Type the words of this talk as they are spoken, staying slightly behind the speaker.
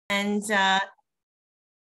And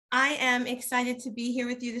I am excited to be here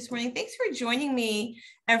with you this morning. Thanks for joining me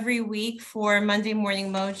every week for Monday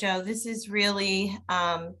Morning Mojo. This is really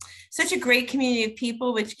such a great community of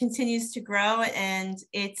people, which continues to grow, and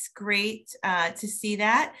it's great to see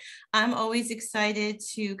that. I'm always excited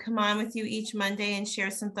to come on with you each Monday and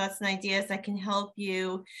share some thoughts and ideas that can help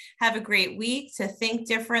you have a great week, to think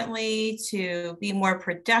differently, to be more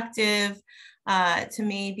productive, to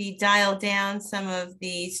maybe dial down some of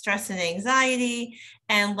the stress and anxiety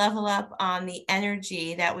and level up on the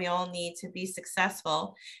energy that we all need to be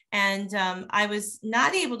successful. And I was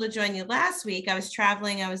not able to join you last week. I was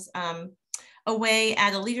traveling. I was away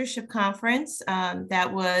at a leadership conference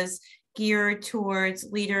that was geared towards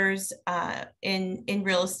leaders in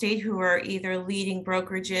real estate who are either leading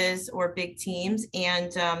brokerages or big teams.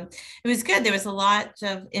 And it was good. There was a lot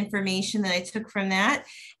of information that I took from that.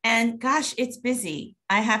 And gosh, it's busy.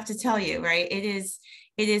 I have to tell you, right? It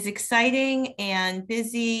is exciting and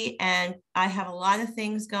busy, and I have a lot of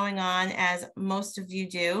things going on, as most of you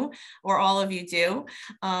do, or all of you do.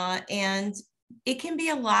 And it can be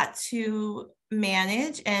a lot to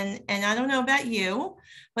manage. And I don't know about you,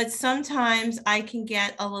 but sometimes I can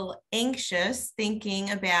get a little anxious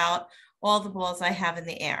thinking about all the balls I have in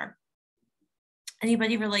the air.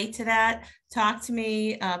 Anybody relate to that? Talk to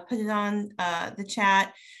me, put it on the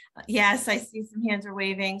chat. Yes, I see some hands are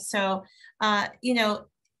waving. So,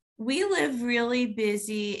 we live really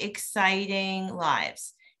busy, exciting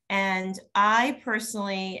lives. And I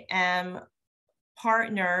personally am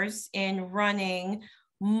partners in running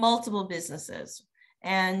multiple businesses.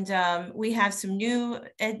 And we have some new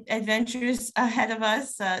adventures ahead of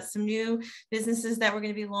us, some new businesses that we're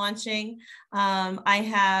going to be launching. I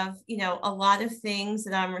have, a lot of things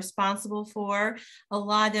that I'm responsible for, a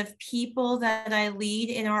lot of people that I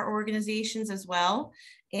lead in our organizations as well.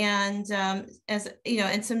 And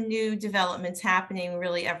and some new developments happening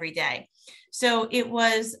really every day. So it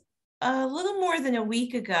was a little more than a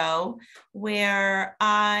week ago where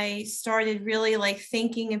I started really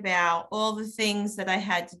thinking about all the things that I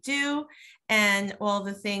had to do and all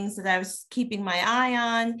the things that I was keeping my eye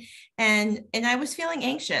on. And I was feeling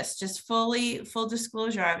anxious, just full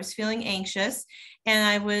disclosure. I was feeling anxious,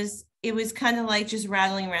 and it was kind of just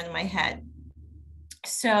rattling around in my head.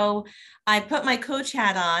 So I put my coach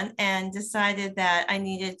hat on and decided that I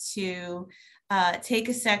needed to take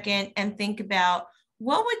a second and think about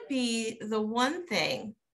what would be the one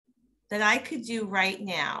thing that I could do right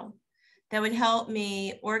now that would help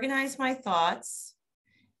me organize my thoughts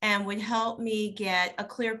and would help me get a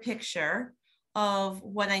clear picture of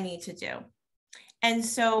what I need to do. And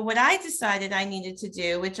so what I decided I needed to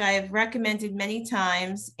do, which I have recommended many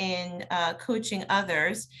times in coaching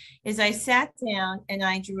others, is I sat down and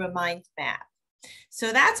I drew a mind map.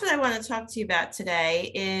 So that's what I want to talk to you about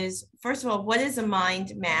today is, first of all, what is a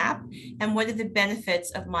mind map and what are the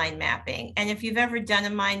benefits of mind mapping? And if you've ever done a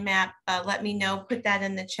mind map, let me know, put that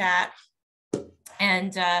in the chat,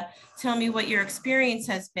 and tell me what your experience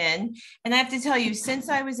has been. And I have to tell you, since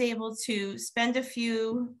I was able to spend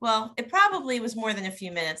it probably was more than a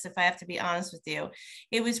few minutes, if I have to be honest with you.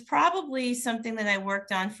 It was probably something that I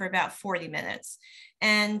worked on for about 40 minutes.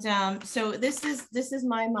 And so this is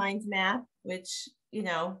my mind map, which,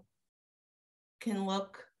 can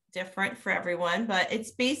look different for everyone, but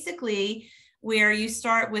it's basically where you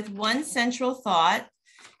start with one central thought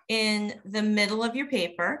in the middle of your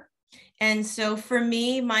paper. And so for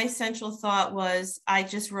me, my central thought was, I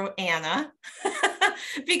just wrote Anna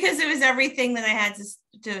because it was everything that I had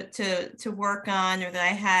to work on, or that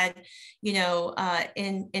I had,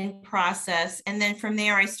 in process. And then from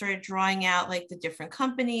there, I started drawing out the different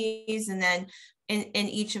companies, and then in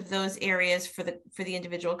each of those areas for the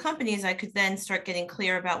individual companies, I could then start getting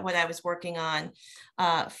clear about what I was working on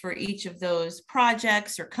for each of those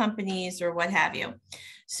projects or companies or what have you.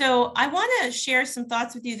 So I want to share some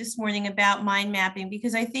thoughts with you this morning about mind mapping,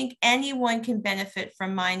 because I think anyone can benefit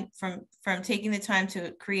from taking the time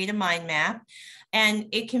to create a mind map. And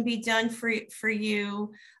it can be done for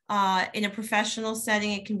you in a professional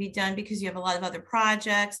setting. It can be done because you have a lot of other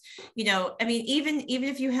projects. Even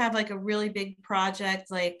if you have a really big project,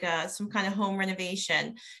 some kind of home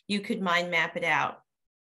renovation, you could mind map it out.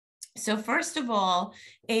 So first of all,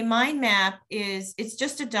 a mind map it's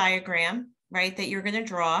just a diagram, right, that you're going to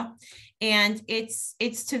draw, and it's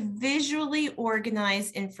to visually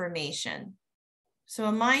organize information. So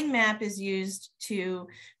a mind map is used to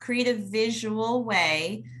create a visual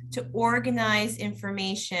way to organize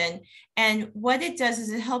information. And what it does is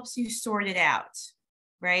it helps you sort it out.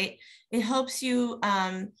 right? It helps you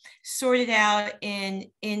sort it out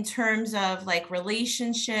in terms of like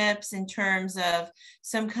relationships, in terms of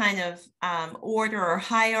some kind of order or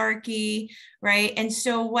hierarchy, right? And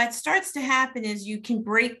so what starts to happen is you can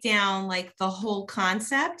break down like the whole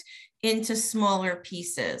concept into smaller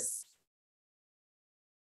pieces.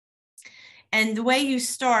 And the way you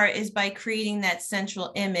start is by creating that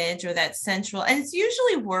central image or that central, and it's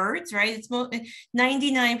usually words, right? It's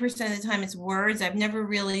 99% of the time it's words. I've never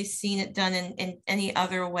really seen it done in any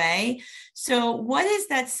other way. So what is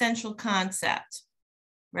that central concept,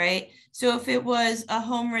 right? So if it was a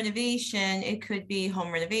home renovation, it could be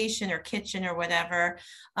home renovation or kitchen or whatever.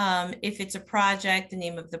 If it's a project, the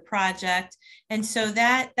name of the project. And so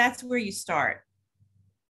that's where you start.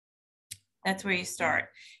 That's where you start.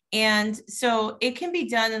 And so it can be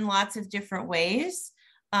done in lots of different ways.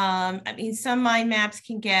 I mean, some mind maps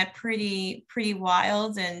can get pretty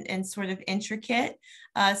wild and sort of intricate.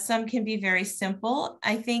 Some can be very simple.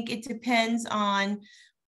 I think it depends on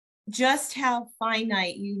just how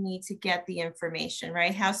finite you need to get the information,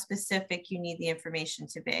 right? How specific you need the information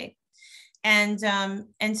to be. And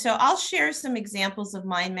so I'll share some examples of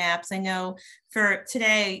mind maps. I know for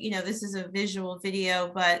today, you know, this is a visual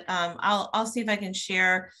video, but I'll see if I can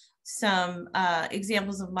share some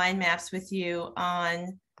examples of mind maps with you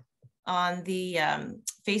on the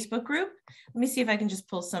Facebook group. Let me see if I can just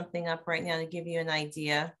pull something up right now to give you an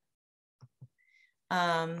idea.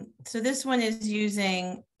 So this one is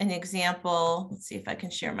using an example. Let's see if I can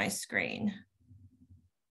share my screen.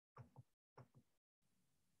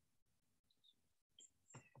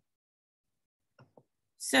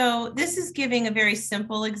 So this is giving a very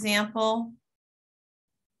simple example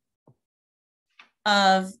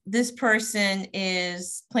of this person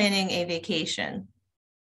is planning a vacation.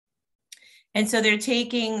 And so they're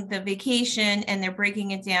taking the vacation and they're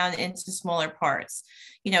breaking it down into smaller parts.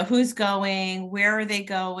 You know, who's going, where are they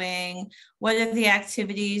going, what are the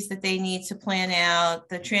activities that they need to plan out,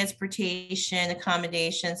 the transportation,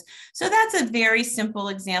 accommodations. So that's a very simple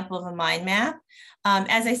example of a mind map.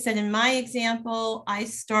 As I said in my example, I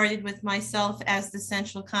started with myself as the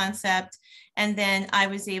central concept, and then I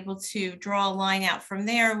was able to draw a line out from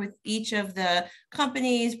there with each of the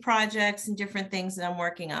companies, projects, and different things that I'm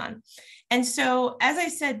working on. And so, as I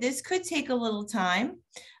said, this could take a little time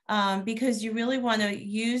because you really want to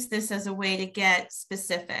use this as a way to get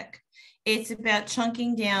specific. It's about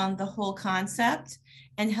chunking down the whole concept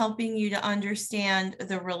and helping you to understand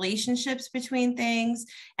the relationships between things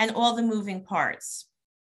and all the moving parts.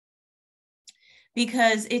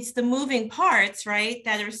 Because it's the moving parts, right,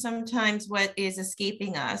 that are sometimes what is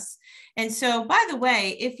escaping us. And so, by the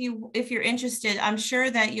way, if you're interested, I'm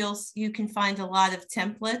sure that you can find a lot of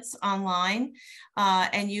templates online,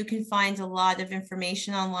 and you can find a lot of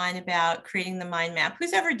information online about creating the mind map.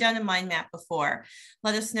 Who's ever done a mind map before?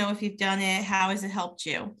 Let us know if you've done it. How has it helped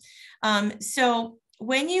you? So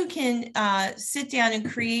when you can sit down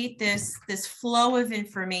and create this flow of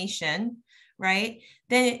information, right,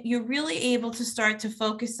 then you're really able to start to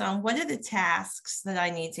focus on what are the tasks that I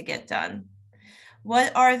need to get done?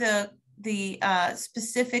 What are the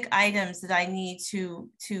specific items that I need to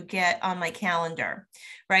get on my calendar,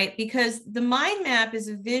 right? Because the mind map is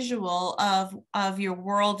a visual of your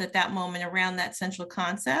world at that moment around that central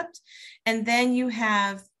concept. And then you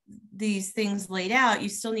have these things laid out. You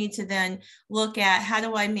still need to then look at, how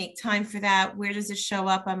do I make time for that? Where does it show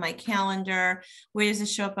up on my calendar? Where does it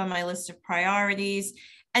show up on my list of priorities?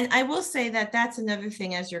 And I will say that that's another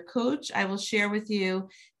thing. As your coach, I will share with you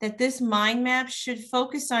that this mind map should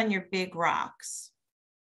focus on your big rocks,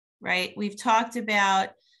 right? We've talked about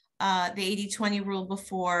the 80-20 rule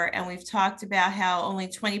before, and we've talked about how only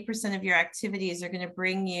 20% of your activities are going to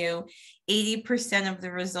bring you 80% of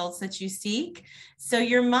the results that you seek. So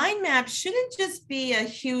your mind map shouldn't just be a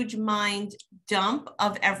huge mind dump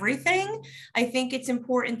of everything. I think it's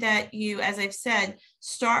important that you, as I've said,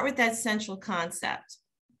 start with that central concept.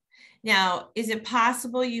 Now, is it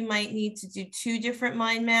possible you might need to do 2 different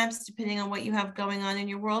mind maps depending on what you have going on in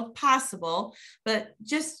your world? Possible, but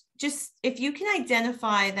just if you can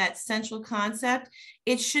identify that central concept,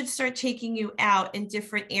 it should start taking you out in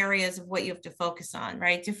different areas of what you have to focus on,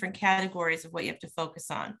 right? Different categories of what you have to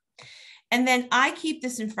focus on. And then I keep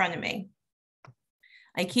this in front of me.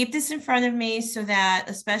 I keep this in front of me so that,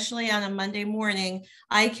 especially on a Monday morning,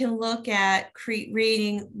 I can look at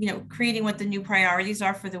creating what the new priorities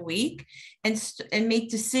are for the week and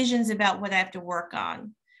make decisions about what I have to work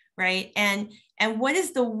on, right? And what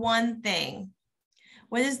is the one thing?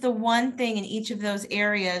 What is the one thing in each of those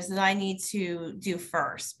areas that I need to do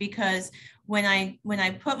first? Because when I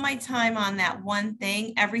put my time on that one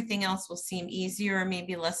thing, everything else will seem easier or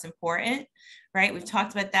maybe less important, right? We've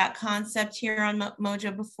talked about that concept here on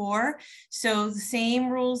Mojo before. So the same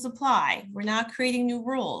rules apply. We're not creating new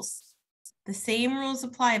rules. The same rules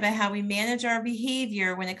apply about how we manage our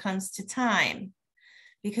behavior when it comes to time.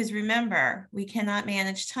 Because remember, we cannot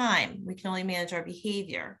manage time. We can only manage our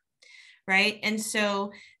behavior, right? And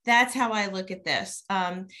so that's how I look at this.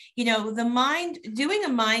 You know, doing a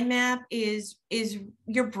mind map is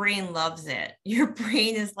your brain loves it. Your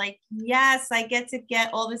brain is like, yes, I get to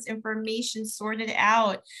get all this information sorted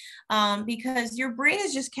out, because your brain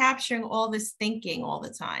is just capturing all this thinking all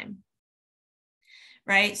the time.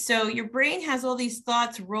 Right? So your brain has all these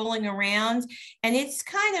thoughts rolling around, and it's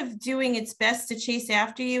kind of doing its best to chase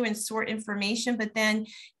after you and sort information. But then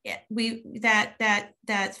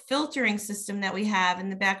that filtering system that we have in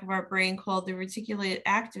the back of our brain called the reticular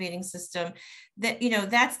activating system, that, you know,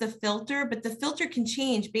 that's the filter, but the filter can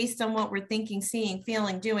change based on what we're thinking, seeing,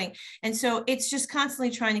 feeling, doing. And so it's just constantly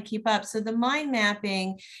trying to keep up. So the mind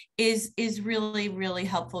mapping is really, really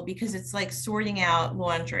helpful, because it's like sorting out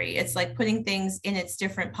laundry. It's like putting things in its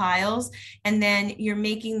different piles, and then you're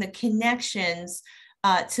making the connections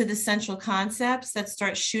to the central concepts that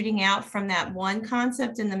start shooting out from that one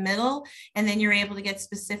concept in the middle. And then you're able to get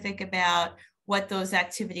specific about what those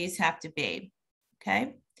activities have to be.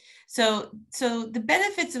 Okay. So the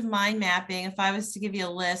benefits of mind mapping, if I was to give you a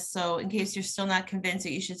list, so in case you're still not convinced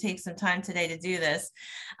that you should take some time today to do this,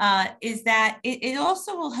 is that it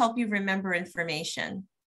also will help you remember information.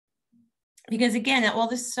 Because again, all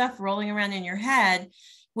this stuff rolling around in your head,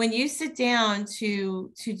 when you sit down to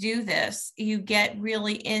do this, you get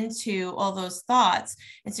really into all those thoughts.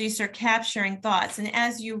 And so you start capturing thoughts. And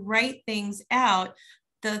as you write things out,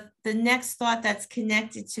 the next thought that's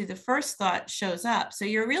connected to the first thought shows up. So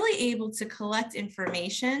you're really able to collect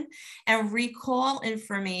information and recall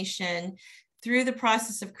information through the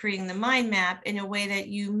process of creating the mind map in a way that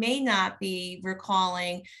you may not be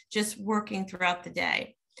recalling just working throughout the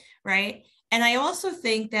day, right? And I also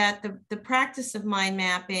think that the practice of mind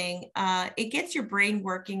mapping, it gets your brain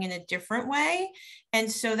working in a different way.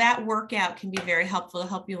 And so that workout can be very helpful to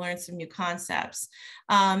help you learn some new concepts.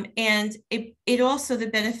 And it also, the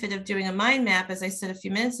benefit of doing a mind map, as I said a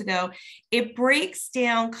few minutes ago, it breaks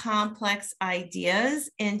down complex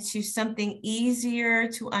ideas into something easier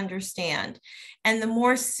to understand. And the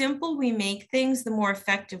more simple we make things, the more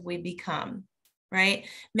effective we become. Right?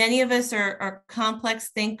 Many of us are complex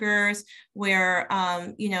thinkers. We're,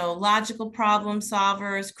 you know, logical problem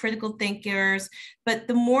solvers, critical thinkers. But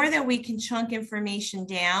the more that we can chunk information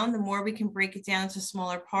down, the more we can break it down into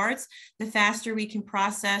smaller parts, the faster we can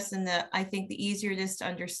process, and I think the easier it is to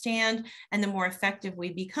understand, and the more effective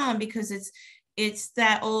we become, because it's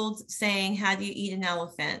that old saying, how do you eat an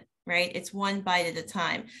elephant? Right? It's one bite at a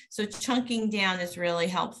time. So chunking down is really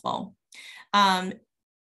helpful.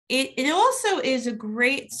 It also is a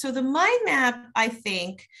great, so the mind map, I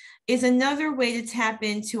think, is another way to tap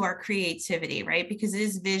into our creativity, right? Because it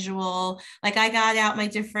is visual. Like I got out my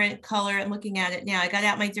different color, I'm looking at it now, I got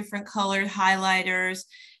out my different colored highlighters.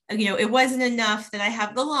 You know, it wasn't enough that I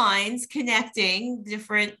have the lines connecting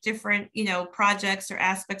different, you know, projects or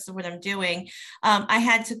aspects of what I'm doing. I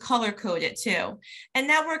had to color code it too. And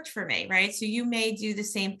that worked for me, right? So you may do the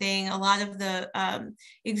same thing. A lot of the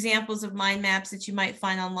examples of mind maps that you might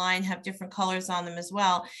find online have different colors on them as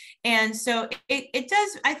well. And so it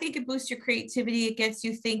does, I think it boosts your creativity. It gets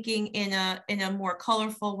you thinking in a more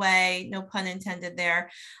colorful way, no pun intended there.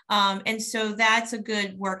 And so that's a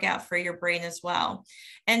good workout for your brain as well.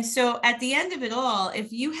 And so at the end of it all,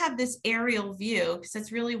 if you have this aerial view, because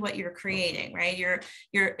that's really what you're creating, right?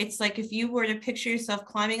 It's like if you were to picture yourself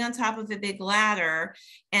climbing on top of a big ladder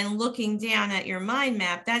and looking down at your mind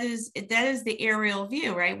map, that is the aerial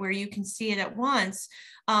view, right? Where you can see it at once.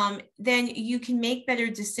 Then you can make better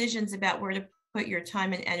decisions about where to put your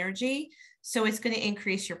time and energy. So it's going to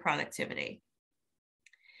increase your productivity.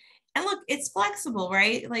 And look, it's flexible,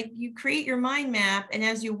 right? Like you create your mind map, and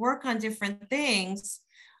as you work on different things,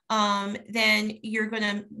 then you're going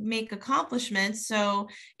to make accomplishments. So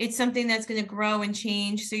it's something that's going to grow and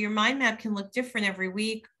change. So your mind map can look different every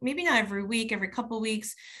week, maybe not every week, every couple of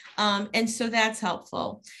weeks. And so that's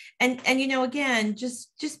helpful. And you know, again,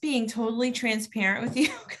 just being totally transparent with you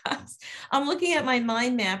guys, I'm looking at my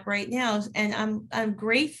mind map right now, and I'm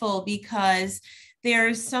grateful because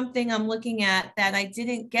there's something I'm looking at that I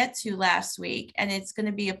didn't get to last week, and it's going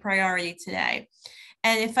to be a priority today.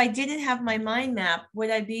 And if I didn't have my mind map, would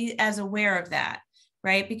I be as aware of that?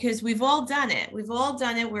 Right? Because we've all done it. We've all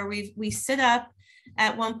done it where we sit up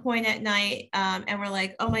at one point at night, and we're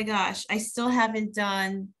like, oh my gosh, I still haven't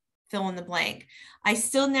done fill in the blank. I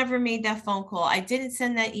still never made that phone call. I didn't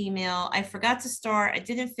send that email. I forgot to start. I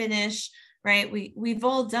didn't finish, right? We've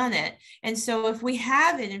all done it. And so if we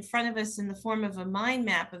have it in front of us in the form of a mind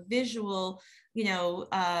map, a visual,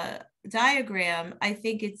 diagram, I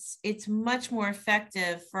think it's much more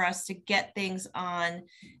effective for us to get things on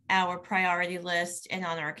our priority list and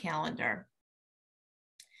on our calendar.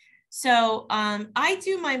 So I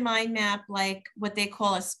do my mind map like what they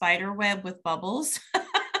call a spider web with bubbles.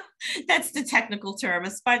 That's the technical term,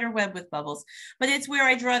 a spider web with bubbles. But it's where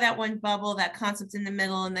I draw that one bubble, that concept in the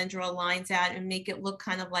middle, and then draw lines out and make it look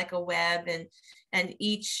kind of like a web, and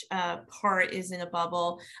each part is in a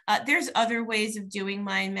bubble. There's other ways of doing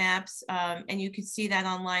mind maps, and you can see that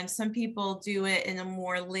online. Some people do it in a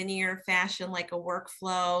more linear fashion, like a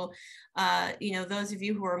workflow. Those of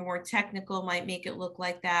you who are more technical might make it look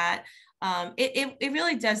like that. It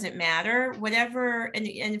really doesn't matter, whatever. And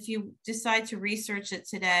if you decide to research it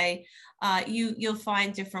today, you'll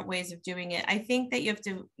find different ways of doing it. I think that you have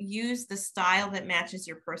to use the style that matches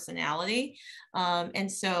your personality.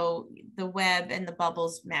 And so the web and the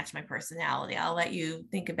bubbles match my personality. I'll let you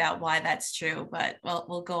think about why that's true, but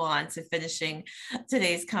we'll go on to finishing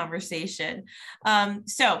today's conversation.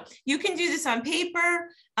 So you can do this on paper.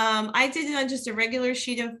 I did it on just a regular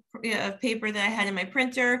sheet of paper that I had in my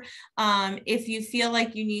printer. If you feel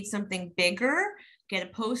like you need something bigger, get a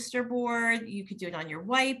poster board. You could do it on your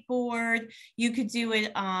whiteboard. You could do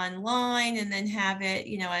it online and then have it,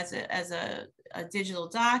 as a digital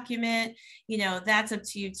document. That's up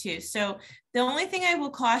to you too. So the only thing I will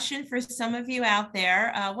caution for some of you out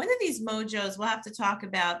there, one of these mojos, we'll have to talk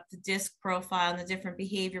about the DISC profile and the different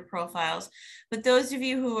behavior profiles. But those of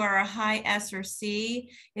you who are a high S or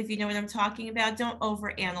C, if you know what I'm talking about, don't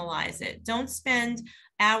overanalyze it. Don't spend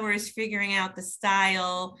hours figuring out the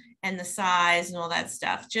style and the size and all that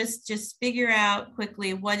stuff. Just figure out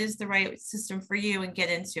quickly what is the right system for you and get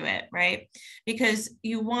into it, right? Because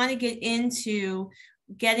you want to get into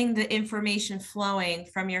getting the information flowing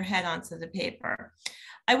from your head onto the paper.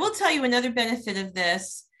 I will tell you another benefit of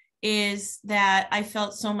this is that I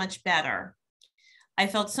felt so much better. I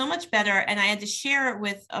felt so much better, and I had to share it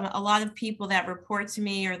with a lot of people that report to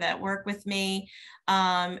me or that work with me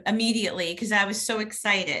immediately, because I was so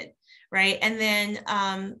excited, right? And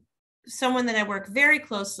then someone that I work very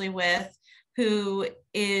closely with, who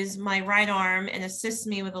is my right arm and assists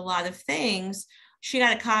me with a lot of things, she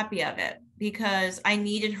got a copy of it because I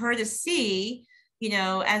needed her to see,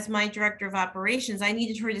 as my director of operations, I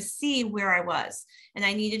needed her to see where I was. And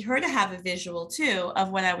I needed her to have a visual too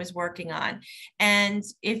of what I was working on. And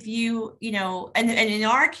if and in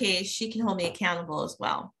our case, she can hold me accountable as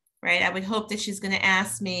well, right? I would hope that she's going to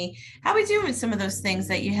ask me, how we doing with some of those things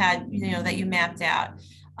that you had, that you mapped out.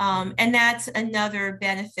 And that's another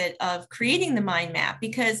benefit of creating the mind map,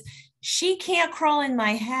 because she can't crawl in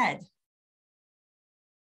my head,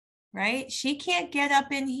 right? She can't get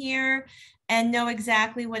up in here and know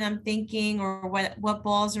exactly what I'm thinking or what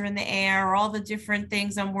balls are in the air or all the different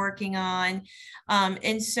things I'm working on.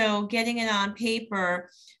 And so getting it on paper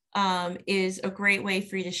is a great way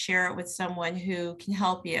for you to share it with someone who can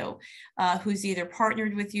help you, who's either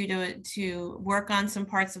partnered with you to work on some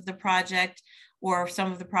parts of the project or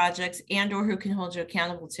some of the projects, and or who can hold you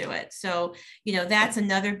accountable to it. So, that's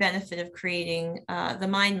another benefit of creating the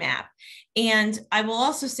mind map. And I will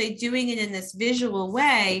also say, doing it in this visual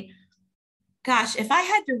way, gosh, if I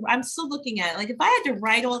had to, I'm still looking at it, like if I had to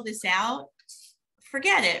write all this out,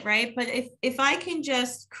 forget it, right? But if I can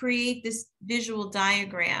just create this visual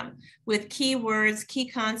diagram with keywords, key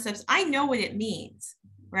concepts, I know what it means,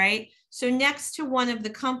 right? So next to one of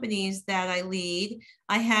the companies that I lead,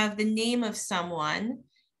 I have the name of someone,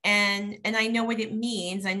 and I know what it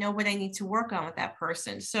means. I know what I need to work on with that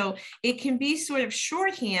person. So it can be sort of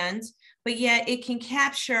shorthand, but yet it can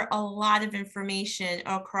capture a lot of information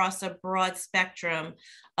across a broad spectrum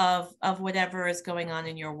of whatever is going on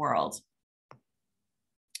in your world.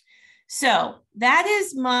 So that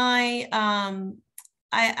is my,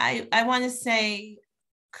 I want to say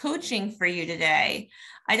coaching for you today.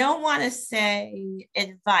 I don't want to say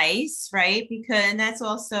advice, right? And that's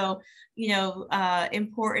also,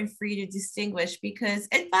 important for you to distinguish, because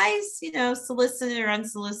advice, solicited or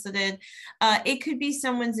unsolicited, it could be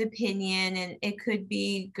someone's opinion and it could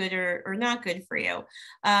be good or not good for you.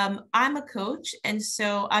 I'm a coach, and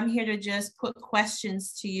so I'm here to just put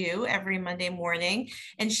questions to you every Monday morning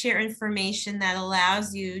and share information that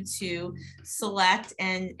allows you to select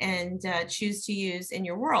and choose to use in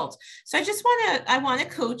your world. So I want to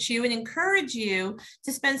coach you and encourage you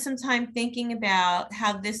to spend some time thinking about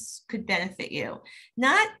how this could could benefit you.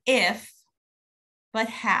 Not if, but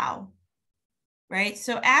how, right?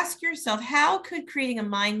 So ask yourself, how could creating a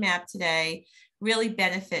mind map today really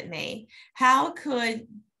benefit me? How could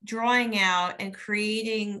drawing out and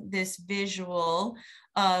creating this visual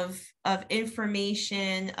of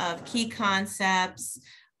information, of key concepts,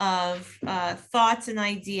 of thoughts and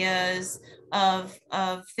ideas, of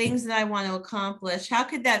things that I want to accomplish, how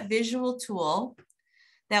could that visual tool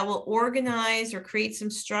that will organize or create some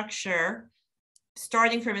structure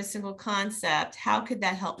starting from a single concept, how could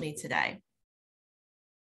that help me today?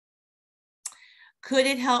 Could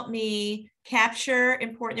it help me capture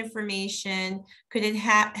important information? Could it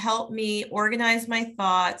help me organize my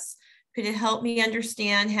thoughts? Could it help me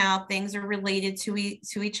understand how things are related to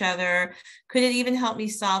each other? Could it even help me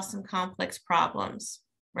solve some complex problems,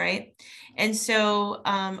 right? And so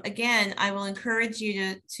again, I will encourage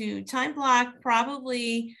you to time block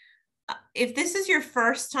probably, if this is your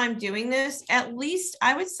first time doing this, at least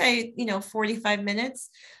I would say, 45 minutes.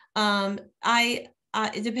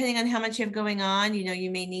 Depending on how much you have going on,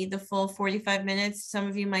 you may need the full 45 minutes. Some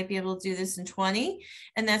of you might be able to do this in 20,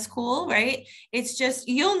 and that's cool, right? It's just,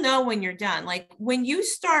 you'll know when you're done. Like when you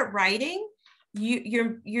start writing,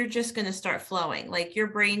 you're just going to start flowing. Like your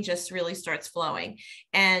brain just really starts flowing.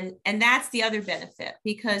 And that's the other benefit,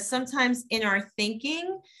 because sometimes in our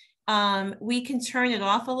thinking, we can turn it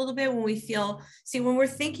off a little bit when we feel, when we're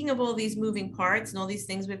thinking of all these moving parts and all these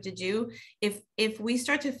things we have to do, if we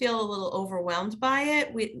start to feel a little overwhelmed by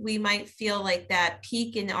it, we might feel like that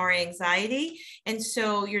peak in our anxiety. And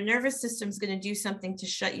so your nervous system is going to do something to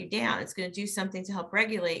shut you down. It's going to do something to help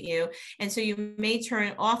regulate you. And so you may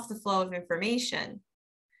turn off the flow of information,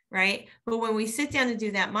 right? But when we sit down to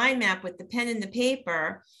do that mind map with the pen and the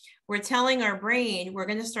paper, we're telling our brain we're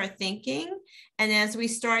going to start thinking. And as we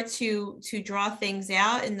start to draw things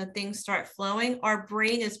out and the things start flowing, our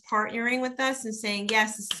brain is partnering with us and saying,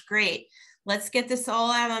 yes, this is great. Let's get this all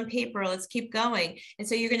out on paper. Let's keep going. And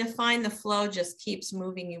so you're going to find the flow just keeps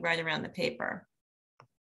moving you right around the paper.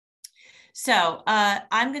 So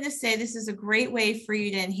I'm going to say this is a great way for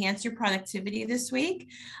you to enhance your productivity this week.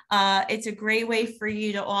 It's a great way for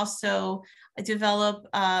you to also develop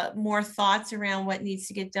more thoughts around what needs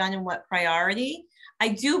to get done and what priority. I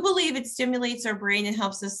do believe it stimulates our brain and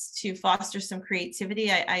helps us to foster some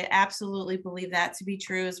creativity. I absolutely believe that to be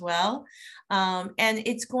true as well. And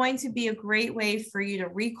it's going to be a great way for you to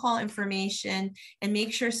recall information and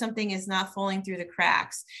make sure something is not falling through the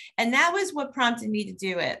cracks. And that was what prompted me to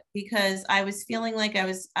do it, because I was feeling like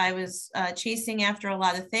I was chasing after a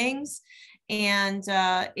lot of things. And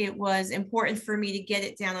it was important for me to get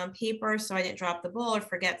it down on paper so I didn't drop the ball or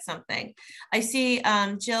forget something. I see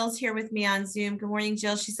Jill's here with me on Zoom. Good morning,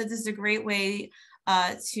 Jill. She said this is a great way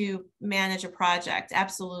to manage a project.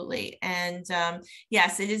 Absolutely. And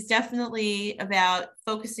yes, it is definitely about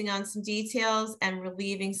focusing on some details and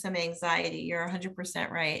relieving some anxiety. You're 100%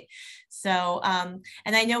 right. So,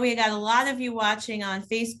 and I know we got a lot of you watching on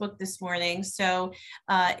Facebook this morning. So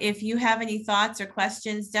if you have any thoughts or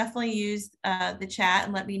questions, definitely use the chat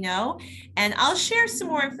and let me know. And I'll share some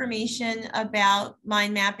more information about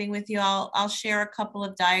mind mapping with you. I'll share a couple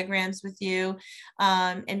of diagrams with you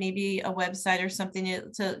and maybe a website or something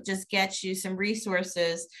to just get you some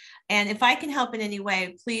resources. And if I can help in any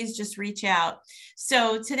way, please just reach out.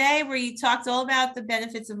 So today we talked all about the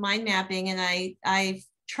benefits of mind mapping, and I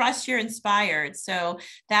trust you're inspired. So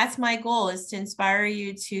that's my goal, is to inspire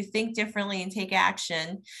you to think differently and take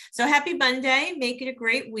action. So happy Monday. Make it a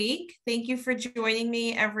great week. Thank you for joining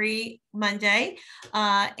me every Monday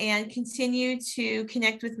and continue to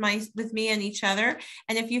connect with me and each other.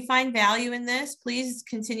 And if you find value in this, please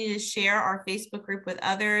continue to share our Facebook group with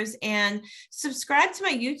others and subscribe to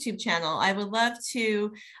my YouTube channel. I would love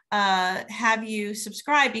to have you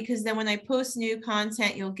subscribe, because then when I post new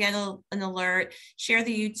content, you'll get an alert. Share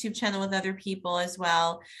the YouTube channel with other people as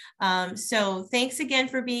well. So thanks again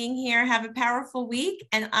for being here. Have a powerful week,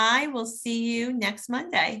 and I will see you next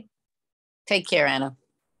Monday. Take care, Anna.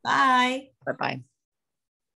 Bye. Bye-bye.